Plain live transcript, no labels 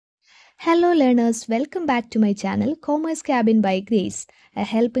Hello learners, welcome back to my channel Commerce Cabin by Grace, a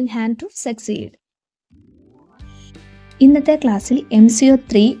helping hand to succeed. ഇന്നത്തെ ക്ലാസ്സിൽ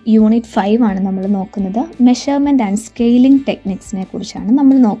MCO03 Unit-5 ആണ് നമ്മൾ നോക്കുന്നത്. Measurement and scaling ടെക്നിക്സിനെ കുറിച്ചാണ്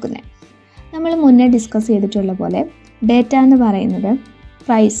നമ്മൾ നോക്കുന്നത്. നമ്മൾ മുന്നേ ഡിസ്കസ് ചെയ്തിട്ടുള്ള പോലെ ഡേറ്റ എന്ന് പറയുന്നത്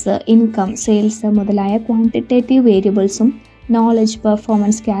പ്രൈസ്, ഇൻകം, സെയിൽസ് മുതലായ ക്വാണ്ടിറ്റേറ്റീവ് വേരിയബിൾസും നോളജ്,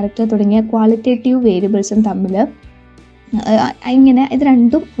 പെർഫോമൻസ്, ക്യാരക്ടർ തുടങ്ങിയ ക്വാളിറ്റേറ്റീവ് വേരിയബിൾസും തമ്മിൽ ഇങ്ങനെ ഇത്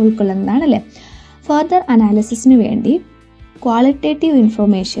രണ്ടും ഉൾക്കൊള്ളുന്നതാണല്ലേ. ഫർദർ അനാലിസിസിന് വേണ്ടി ക്വാളിറ്റേറ്റീവ്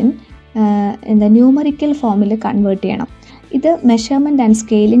ഇൻഫർമേഷൻ ന്യൂമറിക്കൽ ഫോമിൽ കൺവേർട്ട് ചെയ്യണം. ഇത് മെഷർമെൻറ്റ് ആൻഡ്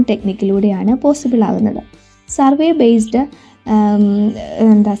സ്കെയിലിംഗ് ടെക്നിക്കിലൂടെയാണ് പോസിബിൾ ആകുന്നത്. സർവേ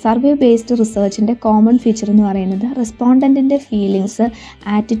ബേസ്ഡ് റിസർച്ചിൻ്റെ കോമൺ ഫീച്ചർ എന്ന് പറയുന്നത് റെസ്പോണ്ടൻറ്റിൻ്റെ ഫീലിങ്സ്,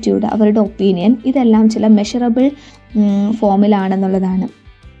 ആറ്റിറ്റ്യൂഡ്, അവരുടെ ഒപ്പീനിയൻ ഇതെല്ലാം ചില മെഷറബിൾ ഫോമിലാണെന്നുള്ളതാണ്.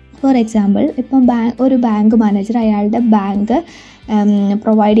 ഫോർ എക്സാമ്പിൾ, ഇപ്പം ഒരു ബാങ്ക് മാനേജർ അയാളുടെ ബാങ്ക്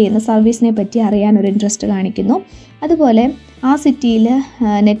പ്രൊവൈഡ് ചെയ്യുന്ന സർവീസിനെ പറ്റി അറിയാൻ ഒരു ഇൻട്രസ്റ്റ് കാണിക്കുന്നു. അതുപോലെ ആ സിറ്റിയിൽ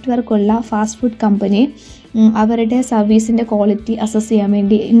നെറ്റ്വർക്കുള്ള ഫാസ്റ്റ് ഫുഡ് കമ്പനി അവരുടെ സർവീസിൻ്റെ ക്വാളിറ്റി അസസ് ചെയ്യാൻ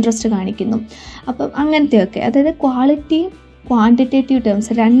വേണ്ടി ഇൻട്രസ്റ്റ് കാണിക്കുന്നു. അപ്പം അങ്ങനത്തെയൊക്കെ, അതായത് ക്വാളിറ്റി, ക്വാണ്ടിറ്റേറ്റീവ്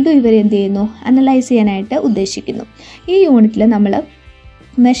ടേംസ് രണ്ടും ഇവർ എന്ത് ചെയ്യുന്നു, അനലൈസ് ചെയ്യാനായിട്ട് ഉദ്ദേശിക്കുന്നു. ഈ യൂണിറ്റിൽ നമ്മൾ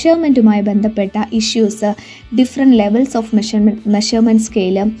മെഷർമെൻറ്റുമായി ബന്ധപ്പെട്ട issues, different levels of measurement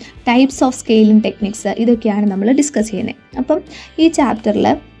scale, types of scaling techniques ഇതൊക്കെയാണ് നമ്മൾ ഡിസ്കസ് ചെയ്യുന്നത്. അപ്പം ഈ ചാപ്റ്ററിൽ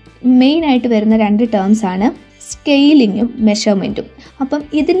മെയിനായിട്ട് വരുന്ന രണ്ട് ടേംസാണ് സ്കെയിലിങ്ങും മെഷർമെൻറ്റും. അപ്പം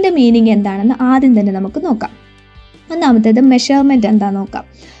ഇതിൻ്റെ മീനിങ് എന്താണെന്ന് ആദ്യം തന്നെ നമുക്ക് നോക്കാം. ഒന്നാമത്തേത് മെഷർമെൻറ്റ് എന്താണെന്ന് നോക്കാം.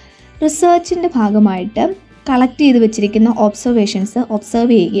 റിസർച്ചിൻ്റെ ഭാഗമായിട്ട് കളക്ട് ചെയ്ത് വെച്ചിരിക്കുന്ന ഒബ്സർവേഷൻസ്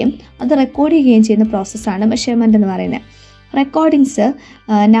ഒബ്സർവ് ചെയ്യുകയും അത് റെക്കോർഡ് ചെയ്യുകയും ചെയ്യുന്ന പ്രോസസ്സാണ് മെഷർമെൻറ്റ് എന്ന് പറയുന്നത്. റെക്കോർഡിങ്സ്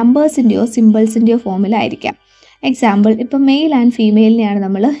നമ്പേഴ്സിൻ്റെയോ സിമ്പിൾസിൻ്റെയോ ഫോമിലായിരിക്കാം. എക്സാമ്പിൾ, ഇപ്പോൾ മെയിൽ ആൻഡ് ഫീമെയിലിനെയാണ്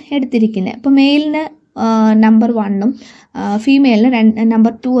നമ്മൾ എടുത്തിരിക്കുന്നത്. ഇപ്പോൾ മെയിലിന് നമ്പർ 1 ഫീമെയിലിന്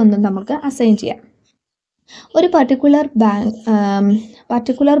നമ്പർ 2 എന്നും നമുക്ക് അസൈൻ ചെയ്യാം. ഒരു പർട്ടിക്കുലർ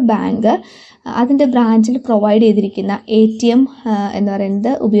ബാങ്ക് അതിൻ്റെ ബ്രാഞ്ചിൽ പ്രൊവൈഡ് ചെയ്തിരിക്കുന്ന ATM എന്ന്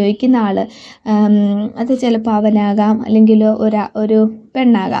പറയുന്നത് ഉപയോഗിക്കുന്ന ആൾ, അത് ചിലപ്പോൾ അവനാകാം അല്ലെങ്കിൽ ഒരു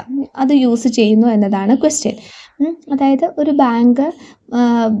പെണ്ണാകാം, അത് യൂസ് ചെയ്യുന്നു എന്നതാണ് ക്വസ്റ്റ്യൻ. അതായത് ഒരു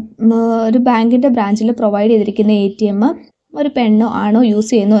ബാങ്കിൻ്റെ ബ്രാഞ്ചിൽ പ്രൊവൈഡ് ചെയ്തിരിക്കുന്ന ATM ഒരു പെണ്ണോ ആണോ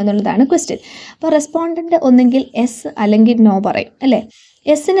യൂസ് ചെയ്യുന്നു എന്നുള്ളതാണ് ക്വസ്റ്റ്യൻ. അപ്പോൾ റെസ്പോണ്ടൻ്റ് ഒന്നെങ്കിൽ എസ് അല്ലെങ്കിൽ നോ പറയും, അല്ലേ.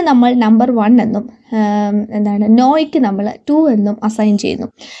 എസ്സിന് നമ്മൾ നമ്പർ 1 എന്നും നോയ്ക്ക് നമ്മൾ 2 എന്നും അസൈൻ ചെയ്യുന്നു.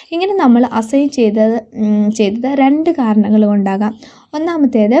 ഇങ്ങനെ നമ്മൾ അസൈൻ ചെയ്തത് രണ്ട് കാരണങ്ങൾ കൊണ്ടാകാം.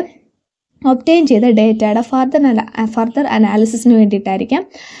 ഒന്നാമത്തേത് ഒബ്റ്റെയിൻ ചെയ്ത ഡേറ്റയുടെ ഫർദർ അനാലിസിസിന് വേണ്ടിയിട്ടായിരിക്കാം.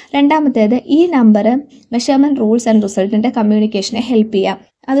 രണ്ടാമത്തേത് ഈ number measurement rules and റിസൾട്ടിൻ്റെ കമ്മ്യൂണിക്കേഷനെ help ചെയ്യാം.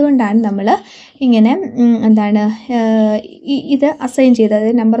 അതുകൊണ്ടാണ് നമ്മൾ ഇങ്ങനെ ഇത് അസൈൻ ചെയ്തത്,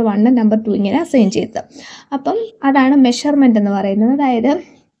 നമ്പർ 1 നമ്പർ 2 ഇങ്ങനെ അസൈൻ ചെയ്തത്. അപ്പം അതാണ് മെഷർമെൻറ്റ് എന്ന് പറയുന്നത്. അതായത്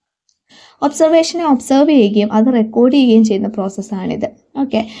ഒബ്സർവേഷനെ ഒബ്സർവ് ചെയ്യുകയും അത് റെക്കോർഡ് ചെയ്യുകയും ചെയ്യുന്ന പ്രോസസ്സാണിത്.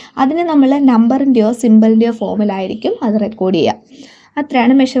 ഓക്കെ, അതിന് നമ്മൾ നമ്പറിൻ്റെയോ സിമ്പിളിൻ്റെയോ ഫോമിലായിരിക്കും അത് റെക്കോർഡ് ചെയ്യുക.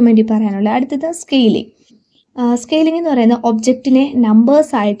 അത്രയാണ് മെഷർമെൻറ്റിൽ പറയാനുള്ളത്. അടുത്തത് സ്കെയിലിംഗ്. സ്കെയിലിംഗ് എന്ന് പറയുന്നത് ഒബ്ജക്റ്റിനെ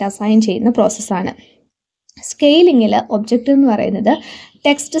നമ്പേഴ്സായിട്ട് അസൈൻ ചെയ്യുന്ന പ്രോസസ്സാണ്. സ്കെയിലിങ്ങിൽ ഒബ്ജക്റ്റ് എന്ന് പറയുന്നത്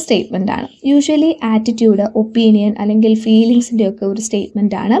ടെക്സ്റ്റ് സ്റ്റേറ്റ്മെൻ്റ് ആണ്. യൂഷ്വലി ആറ്റിറ്റ്യൂഡ്, ഒപ്പീനിയൻ അല്ലെങ്കിൽ ഫീലിങ്സിൻ്റെ ഒക്കെ ഒരു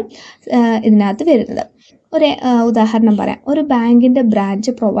സ്റ്റേറ്റ്മെൻ്റ് ആണ് ഇതിനകത്ത് വരുന്നത്. ഒരു ഉദാഹരണം പറയാം. ഒരു ബാങ്കിൻ്റെ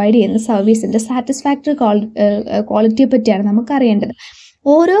ബ്രാഞ്ച് പ്രൊവൈഡ് ചെയ്യുന്ന സർവീസിൻ്റെ സാറ്റിസ്ഫാക്ടറി ക്വാളിറ്റിയെ പറ്റിയാണ് നമുക്ക് അറിയേണ്ടത്.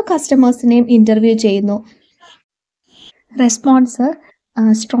 ഓരോ കസ്റ്റമേഴ്സിനെയും ഇൻ്റർവ്യൂ ചെയ്യുന്നു. റെസ്പോൺസ്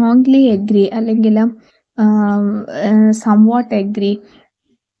സ്ട്രോങ്ലി എഗ്രി അല്ലെങ്കിൽ somewhat agree,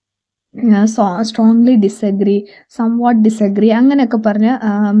 strongly disagree, somewhat disagree അങ്ങനെയൊക്കെ പറഞ്ഞ്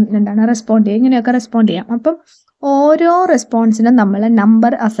റെസ്പോണ്ട് ചെയ്യും. ഇങ്ങനെയൊക്കെ റെസ്പോണ്ട് ചെയ്യാം. അപ്പം ഓരോ റെസ്പോൺസിനും നമ്മൾ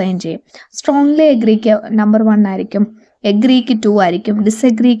നമ്പർ അസൈൻ ചെയ്യും. സ്ട്രോങ്ലി എഗ്രിക്ക് നമ്പർ 1 ആയിരിക്കും, എഗ്രിക്ക് 2 ആയിരിക്കും,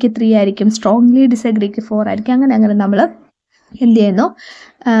 ഡിസഗ്രിക്ക് 3 ആയിരിക്കും, സ്ട്രോങ്ലി ഡിസഗ്രിക്ക് 4 ആയിരിക്കും. അങ്ങനെ നമ്മൾ എന്ത് ചെയ്യുന്നു,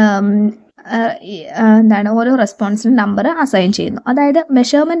 ഓരോ റെസ്പോൺസിനും നമ്പർ അസൈൻ ചെയ്യുന്നു. അതായത്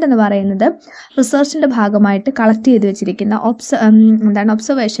മെഷർമെൻറ്റ് എന്ന് പറയുന്നത് റിസർച്ചിൻ്റെ ഭാഗമായിട്ട് കളക്ട് ചെയ്ത് വെച്ചിരിക്കുന്ന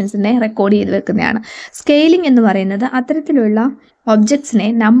ഒബ്സർവേഷൻസിനെ റെക്കോർഡ് ചെയ്ത് വെക്കുന്നതാണ്. സ്കെയിലിംഗ് എന്ന് പറയുന്നത് അത്തരത്തിലുള്ള ഒബ്ജക്ട്സിനെ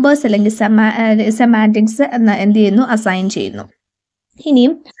നമ്പേഴ്സ് അല്ലെങ്കിൽ സെമാൻറ്റിക്സ് എന്ത് ചെയ്യുന്നു, അസൈൻ ചെയ്യുന്നു.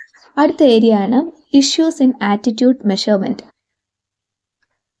 ഇനിയും അടുത്ത ഏരിയ ആണ് issues in attitude measurement.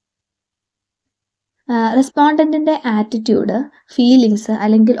 റെസ്പോണ്ടൻറ്റിൻ്റെ attitude, feelings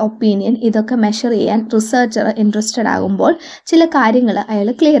അല്ലെങ്കിൽ ഒപ്പീനിയൻ ഇതൊക്കെ മെഷർ ചെയ്യാൻ റിസർച്ചർ ഇൻട്രസ്റ്റഡ് ആകുമ്പോൾ ചില കാര്യങ്ങൾ അയാൾ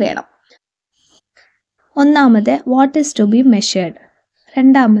ക്ലിയർ ചെയ്യണം. ഒന്നാമത് what is to be measured,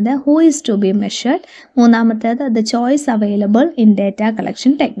 രണ്ടാമത് who is to be measured, മൂന്നാമത്തേത് the choice available in data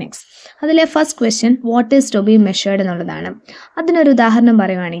collection techniques. അതിലെ first question what is to be measured എന്നുള്ളതാണ്. അതിനൊരു ഉദാഹരണം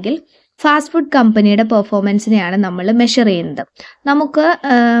പറയുകയാണെങ്കിൽ, ഫാസ്റ്റ് ഫുഡ് കമ്പനിയുടെ പെർഫോമൻസിനെയാണ് നമ്മൾ മെഷർ ചെയ്യുന്നത്. നമുക്ക്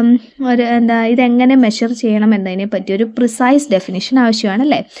ഇതെങ്ങനെ മെഷർ ചെയ്യണം എന്നതിനെ പറ്റി ഒരു പ്രിസൈസ് ഡെഫിനിഷൻ ആവശ്യമാണ്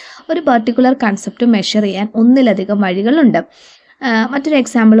അല്ലേ. ഒരു പർട്ടിക്കുലർ കൺസെപ്റ്റ് മെഷർ ചെയ്യാൻ ഒന്നിലധികം വഴികളുണ്ട്. മറ്റൊരു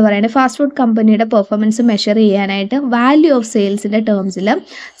എക്സാമ്പിൾ പറയുന്നത് ഫാസ്റ്റ് ഫുഡ് കമ്പനിയുടെ പെർഫോമൻസ് മെഷർ ചെയ്യാനായിട്ട് വാല്യൂ ഓഫ് സെയിൽസിൻ്റെ ടേംസിൽ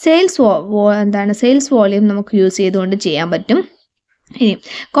സെയിൽസ് വോളിയം നമുക്ക് യൂസ് ചെയ്തുകൊണ്ട് ചെയ്യാൻ പറ്റും. ഇനി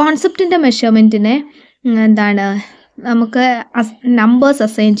കോൺസെപ്റ്റിൻ്റെ മെഷർമെൻറ്റിനെ നമുക്ക് നമ്പേഴ്സ്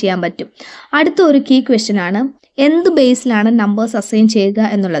അസൈൻ ചെയ്യാൻ പറ്റും. അടുത്ത ഒരു കീ ക്വസ്റ്റ്യൻ ആണ് എന്ത് ബേസിലാണ് നമ്പേഴ്സ് അസൈൻ ചെയ്യുക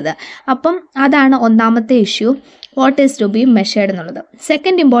എന്നുള്ളത്. അപ്പം അതാണ് ഒന്നാമത്തെ issue, what is to be measured എന്നുള്ളത്.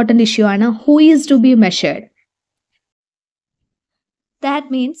 സെക്കൻഡ് ഇമ്പോർട്ടൻറ്റ് ഇഷ്യൂ ആണ് who is to be measured. That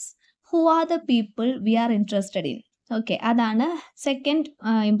means who are the people we are interested in. Okay, അതാണ് second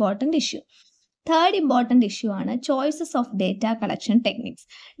important issue. Third important issue ആണ് choices of data collection techniques.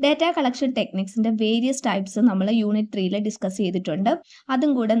 Data collection ടെക്നിക്സിൻ്റെ various types നമ്മൾ unit 3 discuss ചെയ്തിട്ടുണ്ട്.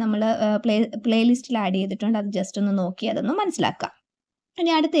 അതും കൂടെ നമ്മൾ പ്ലേലിസ്റ്റിൽ add ചെയ്തിട്ടുണ്ട്. അത് just ഒന്ന് നോക്കി അതൊന്ന് മനസ്സിലാക്കാം.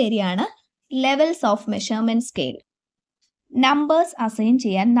 ഇനി അടുത്ത ഏരിയ ആണ് levels of measurement scale. Numbers assign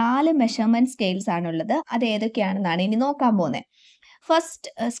ചെയ്യാൻ 4 മെഷർമെൻറ്റ് സ്കെയിൽസ് ആണുള്ളത്. അത് ഏതൊക്കെയാണെന്നാണ് ഇനി നോക്കാൻ പോകുന്നത്. First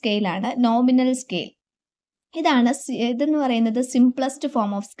സ്കെയിലാണ് nominal scale. ഇതെന്ന് പറയുന്നത് സിംപ്ലസ്റ്റ്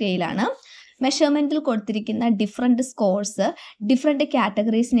ഫോം ഓഫ് സ്കെയിലാണ്. മെഷർമെൻറ്റിൽ കൊടുത്തിരിക്കുന്ന ഡിഫറെൻറ്റ് സ്കോർസ് ഡിഫറെൻറ്റ്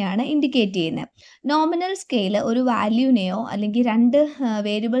കാറ്റഗറീസിനെയാണ് ഇൻഡിക്കേറ്റ് ചെയ്യുന്നത്. നോമിനൽ സ്കെയിൽ ഒരു വാല്യൂനെയോ അല്ലെങ്കിൽ 2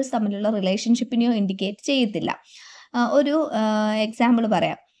 വേരിയബിൾസ് തമ്മിലുള്ള റിലേഷൻഷിപ്പിനെയോ ഇൻഡിക്കേറ്റ് ചെയ്യത്തില്ല. ഒരു എക്സാമ്പിൾ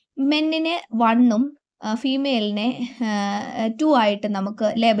പറയാം. മെന്നിനെ 1ഉം ഫീമെയിലിനെ 2 ആയിട്ട് നമുക്ക്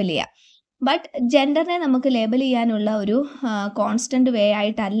ലേബൽ ചെയ്യാം. ബട്ട് ജെൻഡറിനെ നമുക്ക് ലേബൽ ചെയ്യാനുള്ള ഒരു കോൺസ്റ്റൻറ്റ് വേ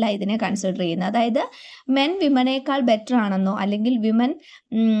ആയിട്ടല്ല ഇതിനെ കൺസിഡർ ചെയ്യുന്നത്. അതായത് മെൻ വിമനേക്കാൾ ബെറ്റർ ആണെന്നോ അല്ലെങ്കിൽ വിമൻ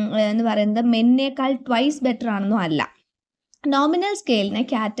എന്ന് പറയുന്നത് മെന്നിനേക്കാൾ ട്വൈസ് ബെറ്റർ ആണെന്നോ അല്ല. നോമിനൽ സ്കെയിലിനെ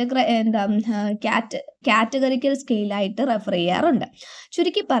കാറ്റഗറിക്കൽ സ്കെയിലായിട്ട് റെഫർ ചെയ്യാറുണ്ട്.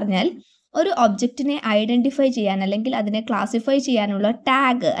 ചുരുക്കി പറഞ്ഞാൽ ഒരു ഒബ്ജക്റ്റിനെ ഐഡൻറ്റിഫൈ ചെയ്യാൻ അല്ലെങ്കിൽ അതിനെ ക്ലാസിഫൈ ചെയ്യാനുള്ള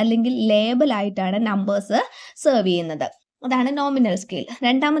ടാഗ് അല്ലെങ്കിൽ ലേബലായിട്ടാണ് നമ്പേഴ്സ് സെർവ് ചെയ്യുന്നത്. അതാണ് nominal scale.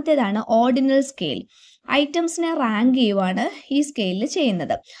 രണ്ടാമത്തേതാണ് ordinal scale. ഐറ്റംസിനെ rank ചെയ്യുവാണ് ഈ സ്കെയിലിൽ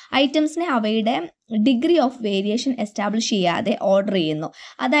ചെയ്യുന്നത്. ഐറ്റംസിനെ അവയുടെ ഡിഗ്രി ഓഫ് വേരിയേഷൻ എസ്റ്റാബ്ലിഷ് ചെയ്യാതെ ഓർഡർ ചെയ്യുന്നു.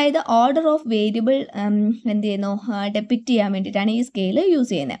 അതായത് ഓർഡർ ഓഫ് വേരിയബിൾ ഡെപ്പിക്റ്റ് ചെയ്യാൻ വേണ്ടിയിട്ടാണ് ഈ സ്കെയിൽ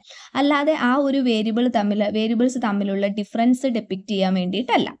യൂസ് ചെയ്യുന്നത്. അല്ലാതെ ആ ഒരു വേരിയബിൾസ് തമ്മിലുള്ള ഡിഫറൻസ് ഡെപ്പിക്റ്റ് ചെയ്യാൻ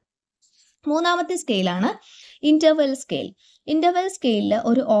വേണ്ടിയിട്ടല്ല. മൂന്നാമത്തെ സ്കെയിലാണ് ഇൻ്റർവെൽ സ്കെയിൽ. ഇൻ്റർവെൽ സ്കെയിലിൽ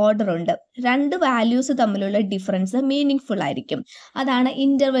ഒരു ഓർഡർ ഉണ്ട്. 2 വാല്യൂസ് തമ്മിലുള്ള ഡിഫറൻസ് മീനിങ് ഫുൾ ആയിരിക്കും. അതാണ്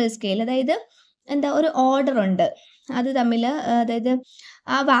ഇൻ്റർവെൽ സ്കെയിൽ. അതായത് ഒരു ഓർഡർ ഉണ്ട്, അത് തമ്മിൽ അതായത്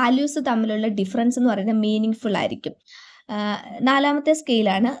ആ വാല്യൂസ് തമ്മിലുള്ള ഡിഫറൻസ് എന്ന് പറയുന്നത് മീനിങ് ഫുൾ ആയിരിക്കും. നാലാമത്തെ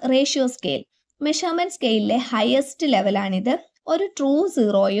സ്കെയിലാണ് റേഷ്യോ സ്കെയിൽ. Measurement സ്കെയിലിലെ highest ലെവലാണിത്. ഒരു ട്രൂ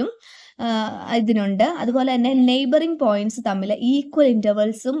സീറോയും ഇതിനുണ്ട്. അതുപോലെ തന്നെ നെയ്ബറിംഗ് പോയിന്റ്സ് തമ്മിൽ ഈക്വൽ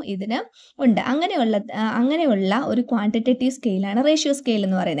ഇൻ്റർവൽസും ഇതിന് ഉണ്ട്. അങ്ങനെയുള്ള ഒരു ക്വാണ്ടിറ്റേറ്റീവ് സ്കെയിലാണ് റേഷ്യോ സ്കെയിൽ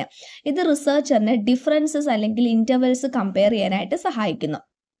എന്ന് പറയുന്നത്. ഇത് റിസർച്ചറിന് ഡിഫറൻസസ് അല്ലെങ്കിൽ ഇൻ്റർവൽസ് കമ്പയർ ചെയ്യാനായിട്ട് സഹായിക്കുന്നു.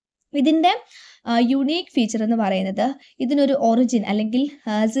 ഇതിൻ്റെ യുണീക്ക് ഫീച്ചർ എന്ന് പറയുന്നത് ഇതിനൊരു ഒറിജിൻ അല്ലെങ്കിൽ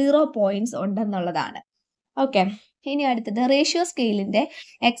 0 പോയിന്റ്സ് ഉണ്ടെന്നുള്ളതാണ്. ഓക്കെ, ഇനി അടുത്തത് ratio സ്കെയിലിൻ്റെ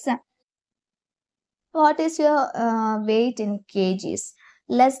what is your weight in kgs?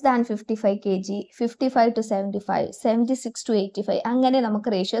 Less than 55 kg, 55 to 75, 76 to 85, അങ്ങനെ നമുക്ക്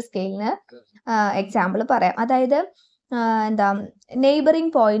റേഷ്യോ സ്കെയിലിന് എക്സാമ്പിൾ പറയാം. അതായത്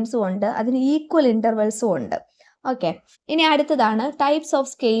നെയ്ബറിംഗ് പോയിന്റ്സും ഉണ്ട്, അതിന് ഈക്വൽ ഇൻ്റർവൽസും ഉണ്ട്. ഓക്കെ, ഇനി അടുത്തതാണ് types of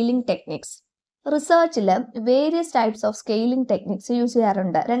scaling techniques. റിസർച്ചിൽ various types of scaling techniques use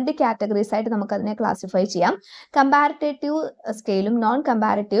ചെയ്യാറുണ്ട്. 2 കാറ്റഗറീസ് ആയിട്ട് നമുക്കതിനെ ക്ലാസിഫൈ ചെയ്യാം. Comparative സ്കെയിലും non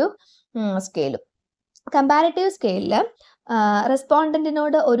comparative സ്കെയിലും. കമ്പാരിറ്റീവ് സ്കെയിലിൽ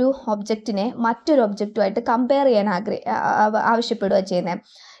റെസ്പോണ്ടൻറ്റിനോട് ഒരു ഒബ്ജക്റ്റിനെ മറ്റൊരു ഒബ്ജക്റ്റുമായിട്ട് കമ്പയർ ചെയ്യാൻ ആവശ്യപ്പെടുക ചെയ്യുന്നത്.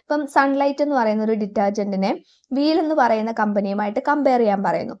 ഇപ്പം സൺലൈറ്റ് എന്ന് പറയുന്ന ഒരു ഡിറ്റർജൻറ്റിനെ വീൽ എന്ന് പറയുന്ന കമ്പനിയുമായിട്ട് കമ്പയർ ചെയ്യാൻ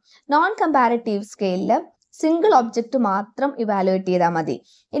പറയുന്നു. നോൺ കമ്പാരിറ്റീവ് സ്കെയിലിൽ സിംഗിൾ ഒബ്ജക്റ്റ് മാത്രം ഇവാലുവേറ്റ് ചെയ്താൽ മതി.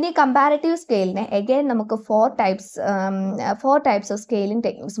 ഇനി കമ്പാരിറ്റീവ് സ്കെയിലിനെ എഗെയിൻ നമുക്ക് 4 ടൈപ്സ് ഓഫ് സ്കെയിലിംഗ്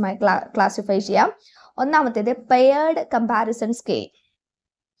ടെക്നിക്സുമായി ക്ലാസിഫൈ ചെയ്യാം. ഒന്നാമത്തേത് പെയർഡ് കമ്പാരിസൺ സ്കെയിൽ.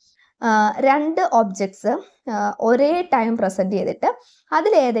 2 ഒബ്ജക്ട്സ് ഒരേ ടൈം പ്രസൻറ്റ് ചെയ്തിട്ട്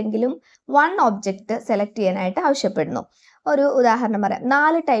അതിലേതെങ്കിലും 1 ഒബ്ജക്റ്റ് സെലക്ട് ചെയ്യാനായിട്ട് ആവശ്യപ്പെടുന്നു. ഒരു ഉദാഹരണം പറയാം.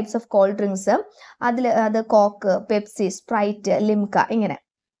 4 ടൈപ്സ് ഓഫ് കോൾഡ് ഡ്രിങ്ക്സ്, അത് കോക്ക്, പെപ്സി, സ്പ്രൈറ്റ്, ലിംക, ഇങ്ങനെ.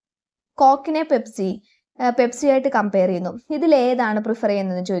 കോക്കിനെ പെപ്സിയായിട്ട് കമ്പയർ ചെയ്യുന്നു. ഇതിലേതാണ് പ്രിഫർ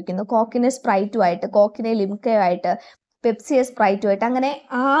ചെയ്യുന്നതെന്ന് ചോദിക്കുന്നു. കോക്കിനെ സ്പ്രൈറ്റുമായിട്ട്, കോക്കിനെ ലിംകയുമായിട്ട്, പെപ്സിയെ സ്പ്രൈറ്റുമായിട്ട്, അങ്ങനെ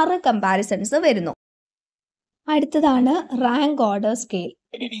 6 കമ്പാരിസൺസ് വരുന്നു. അടുത്തതാണ് rank order scale.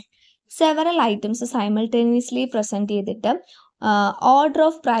 Several items simultaneously present ചെയ്തിട്ട് ഓർഡർ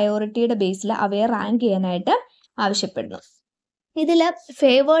ഓഫ് പ്രയോറിറ്റിയുടെ ബേസിൽ അവയെ റാങ്ക് ചെയ്യാനായിട്ട് ആവശ്യപ്പെടുന്നു. ഇതിൽ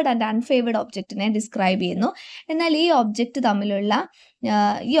ഫേവേർഡ് ആൻഡ് അൺഫേവേർഡ് ഒബ്ജക്റ്റിനെ ഡിസ്ക്രൈബ് ചെയ്യുന്നു. എന്നാൽ ഈ ഒബ്ജക്റ്റ്സ്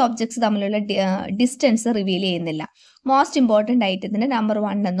തമ്മിലുള്ള ഡിസ്റ്റൻസ് റിവീൽ ചെയ്യുന്നില്ല. മോസ്റ്റ് ഇമ്പോർട്ടൻ്റ് ഐറ്റത്തിന് നമ്പർ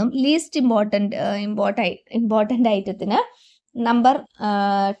 1 എന്നും ലീസ്റ്റ് ഇമ്പോർട്ടൻ്റ് ഐറ്റത്തിന് നമ്പർ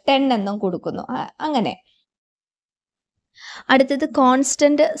 10 എന്നും കൊടുക്കുന്നു. അങ്ങനെ അടുത്തത്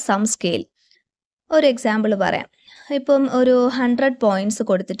കോൺസ്റ്റന്റ് സം സ്കെയിൽ. ഒരു എക്സാമ്പിൾ പറയാം. ഇപ്പം ഒരു 100 പോയിന്റ്സ്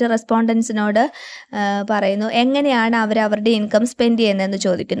കൊടുത്തിട്ട് റെസ്പോണ്ടൻസിനോട് പറയുന്നു എങ്ങനെയാണ് അവരുടെ ഇൻകം സ്പെൻഡ് ചെയ്യുന്നതെന്ന്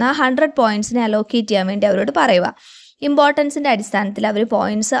ചോദിക്കുന്നു. ആ 100 പോയിന്റ്സിനെ അലോക്കേറ്റ് ചെയ്യാൻ വേണ്ടി അവരോട് പറയുക. ഇമ്പോർട്ടൻസിൻ്റെ അടിസ്ഥാനത്തിൽ അവർ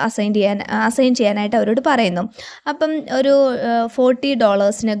പോയിന്റ്സ് അസൈൻ ചെയ്യാനായിട്ട് അവരോട് പറയുന്നു. അപ്പം ഒരു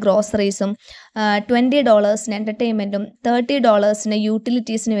 $40 ഗ്രോസറീസും $20 എൻ്റർടൈൻമെൻറ്റും $30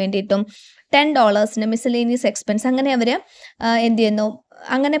 യൂട്ടിലിറ്റീസിന് വേണ്ടിയിട്ടും $10 മിസലേനിയസ് എക്സ്പെൻസ്, അങ്ങനെ അവർ എന്ത് ചെയ്യുന്നു,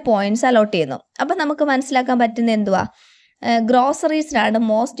 അങ്ങനെ പോയിന്റ്സ് അലോട്ട് ചെയ്യുന്നു. അപ്പം നമുക്ക് മനസ്സിലാക്കാൻ പറ്റുന്ന എന്തുവാ, ഗ്രോസറീസ് ആണ്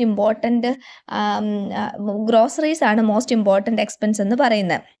മോസ്റ്റ് ഇമ്പോർട്ടൻ്റ് എക്സ്പെൻസ് എന്ന്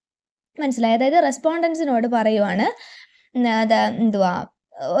പറയുന്നത്. മനസ്സിലായി? അതായത് റെസ്പോണ്ടൻസിനോട് പറയുവാണ് എന്തുവാ,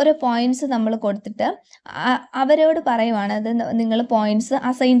 ഓരോ പോയിന്റ്സ് നമ്മൾ കൊടുത്തിട്ട് അവരോട് പറയുവാണ് അത് നിങ്ങൾ പോയിന്റ്സ്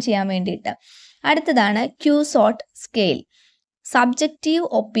അസൈൻ ചെയ്യാൻ വേണ്ടിയിട്ട്. അടുത്തതാണ് Q sort scale. Subjective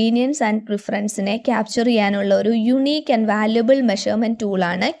opinions and പ്രിഫറൻസിനെ capture ചെയ്യാനുള്ള ഒരു യുണീക്ക് ആൻഡ് വാല്യുബിൾ മെഷർമെൻറ്റ്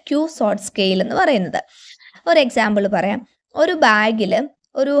ടൂളാണ് ക്യൂ സോർട്ട് സ്കെയിൽ എന്ന് പറയുന്നത്. ഒരു എക്സാമ്പിൾ പറയാം. ഒരു ബാഗിൽ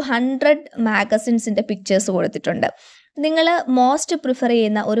ഒരു 100 മാഗസിൻസിൻ്റെ പിക്ചേഴ്സ് കൊടുത്തിട്ടുണ്ട്. നിങ്ങൾ മോസ്റ്റ് പ്രിഫർ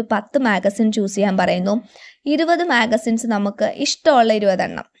ചെയ്യുന്ന ഒരു 10 മാഗസിൻ ചൂസ് ചെയ്യാൻ പറയുന്നു. 20 മാഗസിൻസ് നമുക്ക് ഇഷ്ടമുള്ള 20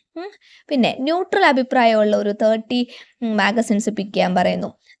 എണ്ണം, പിന്നെ ന്യൂട്രൽ അഭിപ്രായമുള്ള ഒരു 30 മാഗസിൻസ് പിക്ക് ചെയ്യാൻ പറയുന്നു.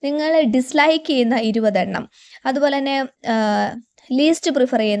 നിങ്ങൾ ഡിസ്ലൈക്ക് ചെയ്യുന്ന 20 എണ്ണം, അതുപോലെ തന്നെ ലീസ്റ്റ്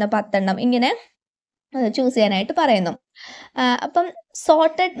പ്രിഫർ ചെയ്യുന്ന 10 എണ്ണം, ഇങ്ങനെ ചൂസ് ചെയ്യാനായിട്ട് പറയുന്നു. അപ്പം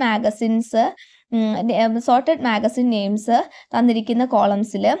സോർട്ടഡ് മാഗസിൻ നെയിംസ് തന്നിരിക്കുന്ന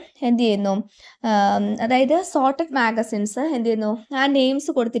കോളംസിൽ എന്ത് ചെയ്യുന്നു, അതായത് സോർട്ടഡ് മാഗസിൻസ് എന്ത് ചെയ്യുന്നു, ആ നെയിംസ്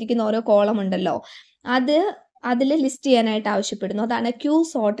കൊടുത്തിരിക്കുന്ന ഓരോ കോളം ഉണ്ടല്ലോ അതിൽ ലിസ്റ്റ് ചെയ്യാനായിട്ട് ആവശ്യപ്പെടുന്നു. അതാണ് ക്യൂ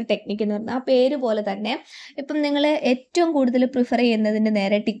സോർട്ട് ടെക്നിക്ക് എന്ന് പറയുന്നത്. ആ പേര് പോലെ തന്നെ ഇപ്പം നിങ്ങൾ ഏറ്റവും കൂടുതൽ പ്രിഫർ ചെയ്യുന്നതിൻ്റെ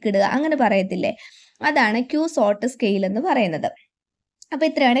നേരെ ടിക്ക് ഇടുക, അങ്ങനെ പറയത്തില്ലേ, അതാണ് ക്യൂ സോർട്ട് സ്കെയിൽ എന്ന് പറയുന്നത്. അപ്പോൾ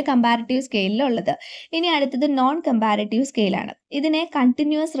ഇത്രയാണ് കമ്പാരിറ്റീവ് സ്കെയിലുള്ളത്. ഇനി അടുത്തത് നോൺ കമ്പാരിറ്റീവ് സ്കെയിലാണ്. ഇതിനെ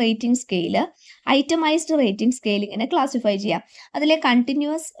continuous rating scale, itemised rating scale ഇങ്ങനെ ക്ലാസിഫൈ ചെയ്യാം. അതിലെ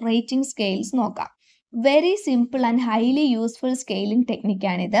കണ്ടിന്യൂസ് റേറ്റിംഗ് സ്കെയിൽസ് നോക്കാം. Very simple and highly useful scaling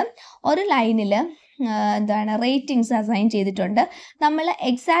ടെക്നിക്കാണിത്. ഒരു ലൈനിൽ റേറ്റിംഗ്സ് അസൈൻ ചെയ്തിട്ടുണ്ട്. നമ്മൾ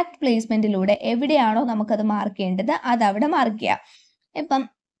എക്സാക്ട് പ്ലേസ്മെൻറ്റിലൂടെ എവിടെയാണോ നമുക്കത് മാർക്ക് ചെയ്യേണ്ടത് അതവിടെ മാർക്ക് ചെയ്യാം. ഇപ്പം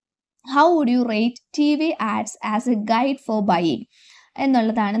how would you rate TV ads as A guide four buying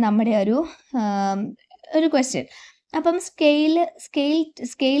എന്നുള്ളതാണ് നമ്മുടെ ഒരു ക്വസ്റ്റ്യൻ. അപ്പം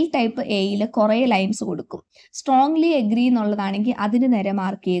സ്കെയിൽ ടൈപ്പ് എയിൽ കുറേ ലൈൻസ് കൊടുക്കും. സ്ട്രോങ്ലി എഗ്രി എന്നുള്ളതാണെങ്കിൽ അതിന് നേരെ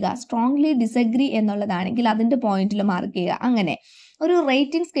മാർക്ക് ചെയ്യുക, സ്ട്രോങ്ലി ഡിസഗ്രി എന്നുള്ളതാണെങ്കിൽ അതിൻ്റെ പോയിന്റിൽ മാർക്ക് ചെയ്യുക. അങ്ങനെ ഒരു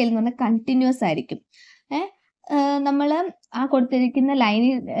റേറ്റിംഗ് സ്കെയിൽ എന്ന് പറഞ്ഞാൽ കണ്ടിന്യൂസ് ആയിരിക്കും. നമ്മൾ ആ കൊടുത്തിരിക്കുന്ന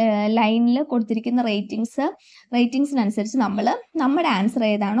ലൈനിൽ കൊടുത്തിരിക്കുന്ന റേറ്റിംഗ്സിനനുസരിച്ച് നമ്മൾ നമ്മുടെ ആൻസർ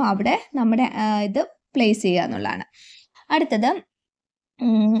ഏതാണോ അവിടെ നമ്മുടെ ഇത് പ്ലേസ് ചെയ്യുക എന്നുള്ളതാണ്.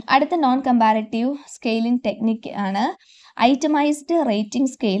 അടുത്ത നോൺ കമ്പാരിറ്റീവ് സ്കെയിലിംഗ് ടെക്നിക്ക് ആണ് ഐറ്റമൈസ്ഡ്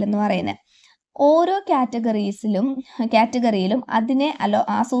റേറ്റിംഗ് സ്കെയിൽ എന്ന് പറയുന്നത്. ഓരോ കാറ്റഗറിയിലും അതിനെ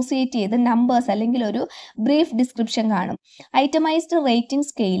അസോസിയേറ്റ് ചെയ്ത് നമ്പേഴ്സ് അല്ലെങ്കിൽ ഒരു ബ്രീഫ് ഡിസ്ക്രിപ്ഷൻ കാണും. Itemised rating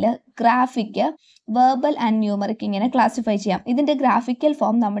scale graphic, verbal and numeric ഇങ്ങനെ ക്ലാസിഫൈ ചെയ്യാം. ഇതിൻ്റെ ഗ്രാഫിക്കൽ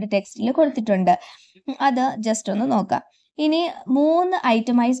ഫോം നമ്മുടെ ടെക്സ്റ്റിൽ കൊടുത്തിട്ടുണ്ട്, അത് ജസ്റ്റ് ഒന്ന് നോക്കാം. ഇനി 3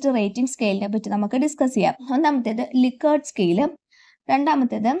 ഐറ്റമൈസ്ഡ് റേറ്റിംഗ് സ്കെയിലിനെ പറ്റി നമുക്ക് ഡിസ്കസ് ചെയ്യാം. ഒന്നാമത്തേത് ലിക്കേർട്ട് സ്കെയിൽ,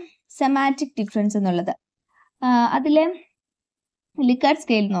 രണ്ടാമത്തേത് സെമാറ്റിക് ഡിഫറൻസ് എന്നുള്ളത്. അതിലെ ലിക്കേർട്ട്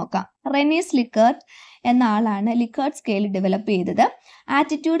സ്കെയിൽ നോക്കാം. റെനീസ് ലിക്കേർട്ട് എന്ന ആളാണ് ലിക്കേർട്ട് സ്കെയിൽ ഡെവലപ്പ് ചെയ്തത്.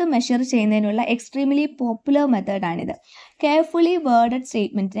 ആറ്റിറ്റ്യൂഡ് മെഷർ ചെയ്യുന്നതിനുള്ള എക്സ്ട്രീംലി പോപ്പുലർ മെത്തേഡാണിത്. കെയർഫുള്ളി വേർഡഡ്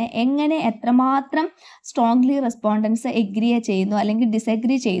സ്റ്റേറ്റ്മെൻറ്റിനെ എത്രമാത്രം സ്ട്രോങ്ലി റെസ്പോണ്ടൻസ് എഗ്രി ചെയ്യുന്നു അല്ലെങ്കിൽ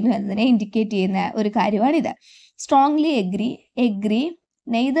ഡിസഗ്രി ചെയ്യുന്നു എന്നതിനെ ഇൻഡിക്കേറ്റ് ചെയ്യുന്ന ഒരു കാര്യമാണിത്. Strongly agree,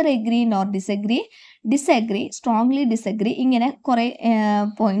 neither agree nor disagree, strongly disagree, ഇങ്ങനെ കുറേ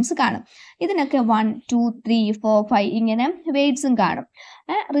പോയിന്റ്സ് കാണും. ഇതിനൊക്കെ 1, 2, 3, 4, 5 ഇങ്ങനെ വെയ്റ്റ്സും കാണും.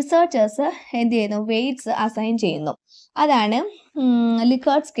 റിസർച്ചേഴ്സ് എന്ത് ചെയ്യുന്നു, വെയ്റ്റ്സ് അസൈൻ ചെയ്യുന്നു. അതാണ്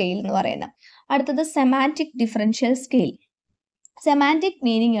ലിക്കേർട്ട് സ്കെയിൽ എന്ന് പറയുന്നത്. അടുത്തത് സെമാറ്റിക് ഡിഫറൻഷ്യൽ സ്കെയിൽ. സെമാറ്റിക്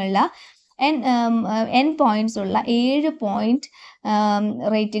മീനിങ് ഉള്ള n പോയിന്റ്സ് ഉള്ള 7 പോയിന്റ്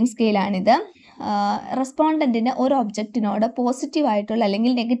റേറ്റിംഗ് സ്കെയിലാണിത്. റെസ്പോണ്ടൻറ്റിന് ഒരു ഒബ്ജക്റ്റിനോട് പോസിറ്റീവായിട്ടുള്ള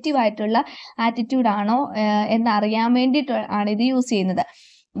അല്ലെങ്കിൽ നെഗറ്റീവായിട്ടുള്ള ആറ്റിറ്റ്യൂഡ് ആണോ എന്നറിയാൻ വേണ്ടിയിട്ടാണ് ഇത് യൂസ് ചെയ്യുന്നത്.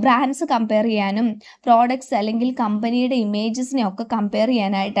 ബ്രാൻഡ്സ് കമ്പയർ ചെയ്യാനും പ്രോഡക്ട്സ് അല്ലെങ്കിൽ കമ്പനിയുടെ ഇമേജസിനെ ഒക്കെ കമ്പയർ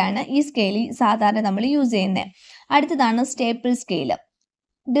ചെയ്യാനായിട്ടാണ് ഈ സ്കെയിൽ സാധാരണ നമ്മൾ യൂസ് ചെയ്യുന്നത്. അടുത്തതാണ് staple scale.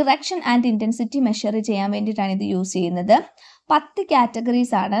 Direction and intensity measure ചെയ്യാൻ വേണ്ടിയിട്ടാണ് ഇത് യൂസ് ചെയ്യുന്നത്. 10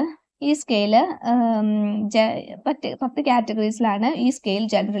 കാറ്റഗറീസാണ് ഈ സ്കെയില് 10 കാറ്റഗറീസിലാണ് ഈ സ്കെയിൽ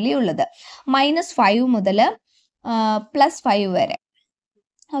ജനറലി ഉള്ളത്. -5 മുതൽ +5 വരെ.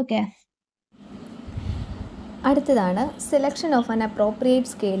 ഓക്കെ, അടുത്തതാണ് selection of an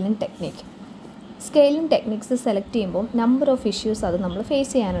appropriate scaling technique. Scaling techniques select ചെയ്യുമ്പോൾ നമ്പർ ഓഫ് ഇഷ്യൂസ് അത് നമ്മൾ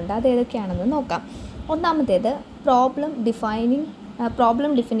ഫേസ് ചെയ്യാനുണ്ട്. അത് ഏതൊക്കെയാണെന്ന് നോക്കാം. ഒന്നാമത്തേത്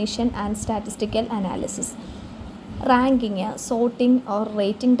problem definition and statistical analysis. Ranking, sorting or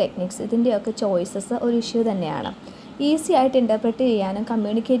rating techniques ഇതിൻ്റെയൊക്കെ ചോയ്സസ് ഒരു ഇഷ്യൂ തന്നെയാണ്. ഈസി ആയിട്ട് ഇൻ്റർപ്രറ്റ് ചെയ്യാനും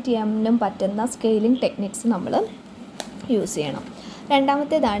കമ്മ്യൂണിക്കേറ്റ് ചെയ്യാനും പറ്റുന്ന സ്കെയിലിംഗ് ടെക്നിക്സ് നമ്മൾ യൂസ് ചെയ്യണം.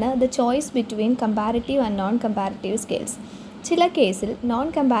 രണ്ടാമത്തേതാണ് the choice between comparative and non comparative scales. ചില കേസിൽ നോൺ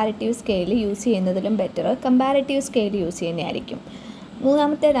കമ്പാരിറ്റീവ് സ്കെയിൽ യൂസ് ചെയ്യുന്നതിലും ബെറ്റർ കമ്പാരിറ്റീവ് സ്കെയിൽ യൂസ് ചെയ്യുന്നതായിരിക്കും.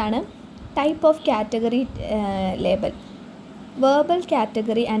 മൂന്നാമത്തേതാണ് type of category label. Verbal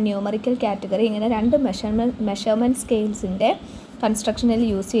category and numerical category, ഇങ്ങനെ രണ്ട് മെഷർമെൻറ്റ് സ്കെയിൽസിൻ്റെ കൺസ്ട്രക്ഷനിൽ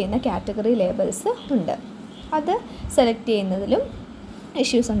യൂസ് ചെയ്യുന്ന കാറ്റഗറി ലേബൽസ് ഉണ്ട്. അത് സെലക്ട് ചെയ്യുന്നതിലും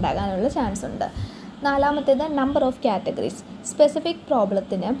ഇഷ്യൂസ് ഉണ്ടാകാനുള്ള ചാൻസ് ഉണ്ട്. നാലാമത്തേത് number of categories. Specific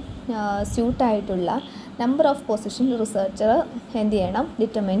പ്രോബ്ലത്തിന് സ്യൂട്ടായിട്ടുള്ള number of position researcher എന്ത് ചെയ്യണം,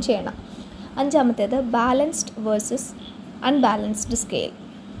 ഡിറ്റർമൈൻ ചെയ്യണം. അഞ്ചാമത്തേത് balanced versus unbalanced scale.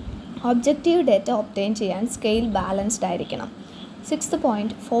 Objective data obtain ചെയ്യാൻ സ്കെയിൽ ബാലൻസ്ഡ് ആയിരിക്കണം. 6th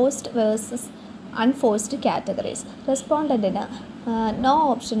point forced versus അൺഫോഴ്സ്ഡ് categories. റെസ്പോണ്ടൻറ്റിന് no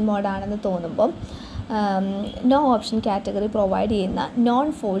option മോഡാണെന്ന് തോന്നുമ്പം no option category provide ചെയ്യുന്ന നോൺ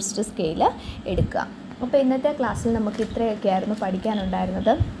ഫോഴ്സ്ഡ് സ്കെയിൽ എടുക്കുക. അപ്പോൾ ഇന്നത്തെ ക്ലാസ്സിൽ നമുക്ക് ഇത്രയൊക്കെയായിരുന്നു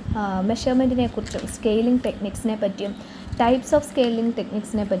പഠിക്കാനുണ്ടായിരുന്നത്. മെഷർമെൻറ്റിനെ കുറിച്ചും സ്കെയിലിംഗ് ടെക്നിക്സിനെ പറ്റിയും ടൈപ്സ് ഓഫ് സ്കെയിലിംഗ്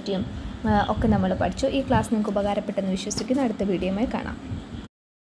ടെക്നിക്സിനെ പറ്റിയും ഒക്കെ നമ്മൾ പഠിച്ചു. ഈ ക്ലാസ് നിങ്ങൾക്ക് ഉപകാരപ്പെട്ടെന്ന് വിശ്വസിക്കുന്നു. അടുത്ത വീഡിയോയുമായി കാണാം.